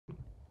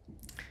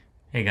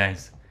Hey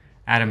guys,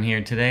 Adam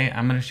here. Today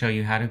I'm going to show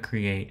you how to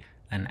create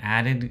an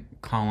added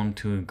column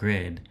to a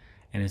grid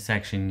in a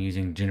section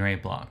using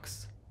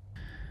GenerateBlocks.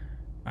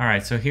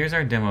 Alright, so here's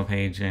our demo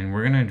page, and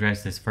we're going to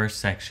address this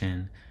first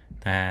section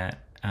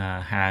that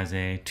has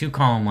a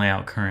 2-column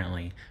layout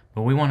currently,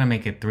 but we want to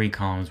make it 3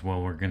 columns.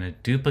 Well, we're going to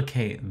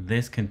duplicate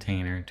this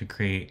container to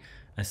create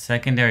a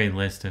secondary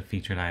list of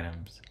featured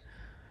items.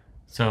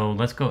 So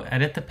let's go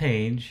edit the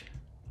page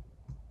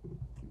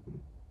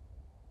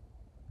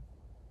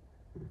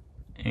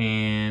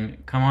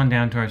and come on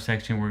down to our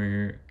section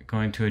we're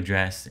going to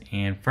address.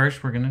 And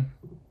first we're going to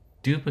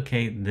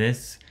duplicate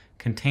this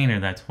container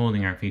that's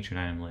holding our featured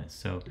item list.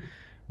 So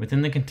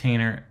within the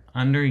container,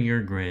 under your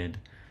grid,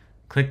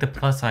 click the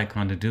plus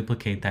icon to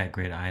duplicate that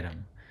grid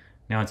item.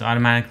 Now it's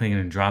automatically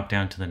going to drop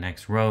down to the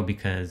next row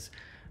because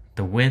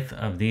the width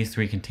of these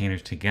 3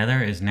 containers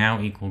together is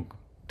now equal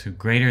to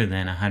greater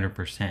than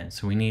 100%.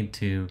 So we need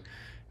to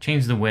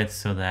change the width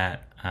so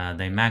that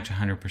they match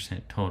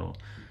 100% total.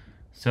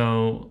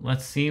 So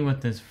let's see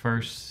what this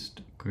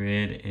first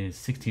grid is.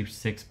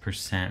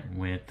 66%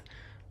 width.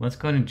 Let's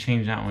go ahead and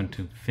change that one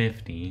to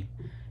 50.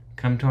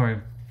 Come to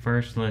our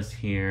first list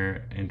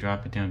here and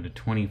drop it down to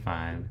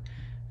 25.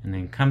 And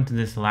then come to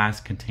this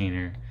last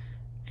container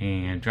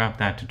and drop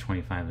that to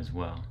 25 as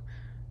well.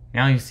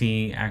 Now you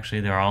see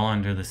actually they're all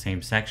under the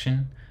same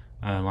section,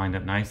 lined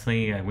up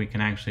nicely. We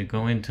can actually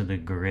go into the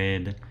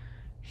grid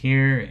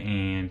here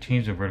and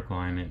change the vertical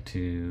alignment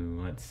to,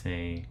 let's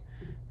say,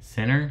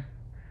 center.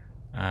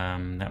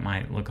 That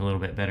might look a little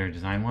bit better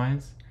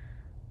design-wise.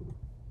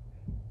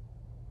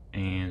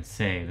 And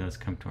save. Let's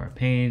come to our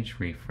page,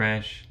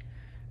 refresh,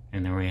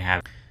 and there we have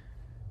it.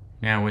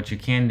 Now what you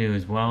can do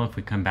as well, if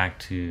we come back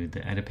to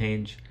the edit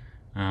page,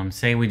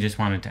 say we just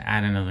wanted to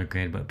add another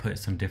grid but put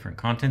some different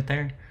content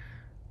there.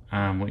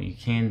 What you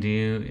can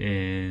do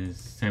is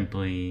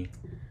simply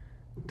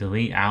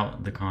delete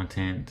out the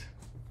content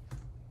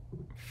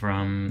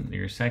from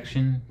your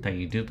section that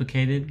you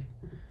duplicated.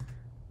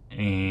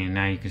 And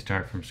now you can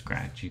start from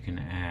scratch. You can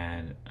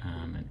add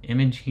an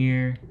image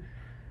here.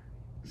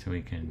 So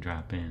we can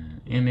drop in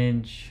an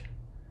image.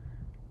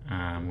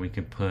 We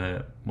could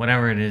put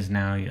whatever it is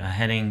now, a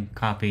heading,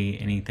 copy,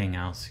 anything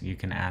else you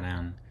can add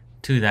on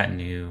to that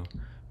new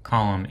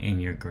column in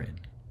your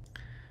grid.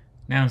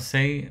 Now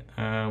say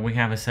we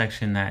have a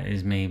section that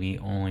is maybe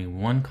only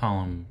 1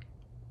 column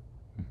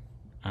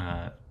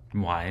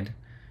wide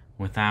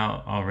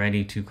without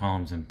already 2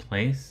 columns in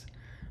place.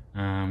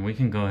 We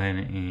can go ahead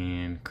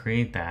and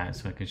create that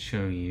so I could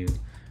show you.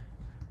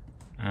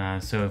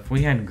 So if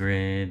we had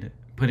grid,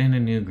 put in a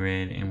new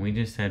grid, and we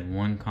just had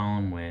 1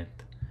 column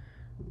width,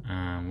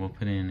 we'll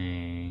put in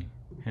a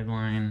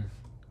headline,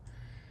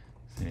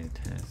 say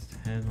test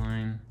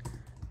headline,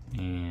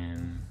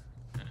 and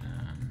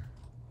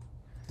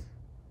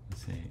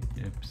let's say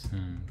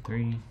Ipsum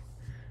 3,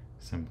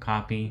 some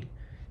copy.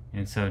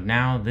 And so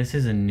now this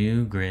is a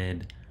new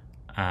grid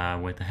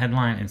with a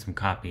headline and some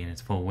copy, and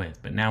it's full width.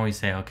 But now we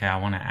say, okay, I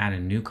want to add a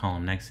new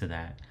column next to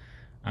that.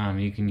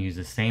 You can use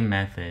the same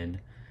method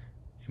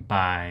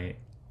by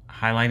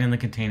highlighting the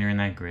container in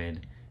that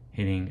grid,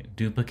 hitting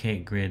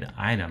duplicate grid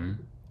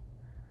item,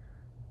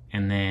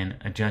 and then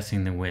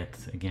adjusting the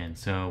width again.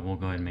 So we'll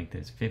go ahead and make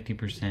this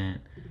 50%,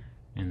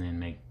 and then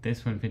make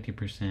this one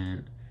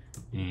 50%,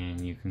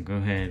 and you can go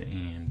ahead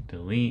and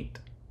delete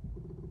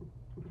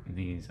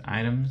these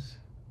items,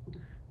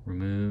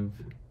 remove,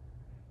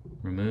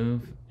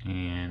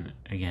 and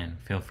again,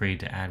 feel free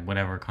to add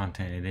whatever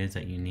content it is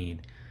that you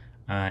need.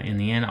 In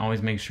the end,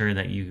 always make sure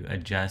that you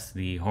adjust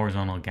the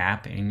horizontal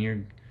gap in your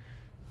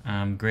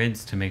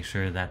grids to make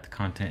sure that the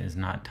content is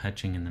not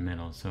touching in the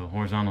middle. So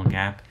horizontal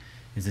gap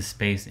is the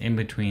space in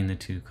between the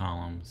 2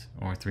 columns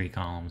or 3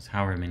 columns,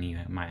 however many you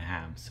might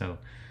have. So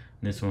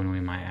this one we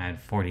might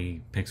add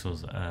 40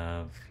 pixels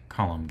of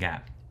column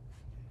gap.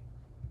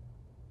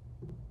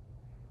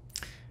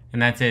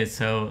 And that's it.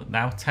 So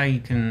that's how you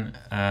can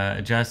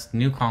adjust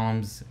new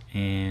columns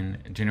in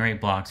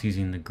GenerateBlocks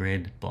using the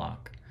grid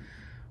block.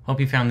 Hope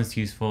you found this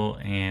useful,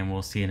 and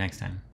we'll see you next time.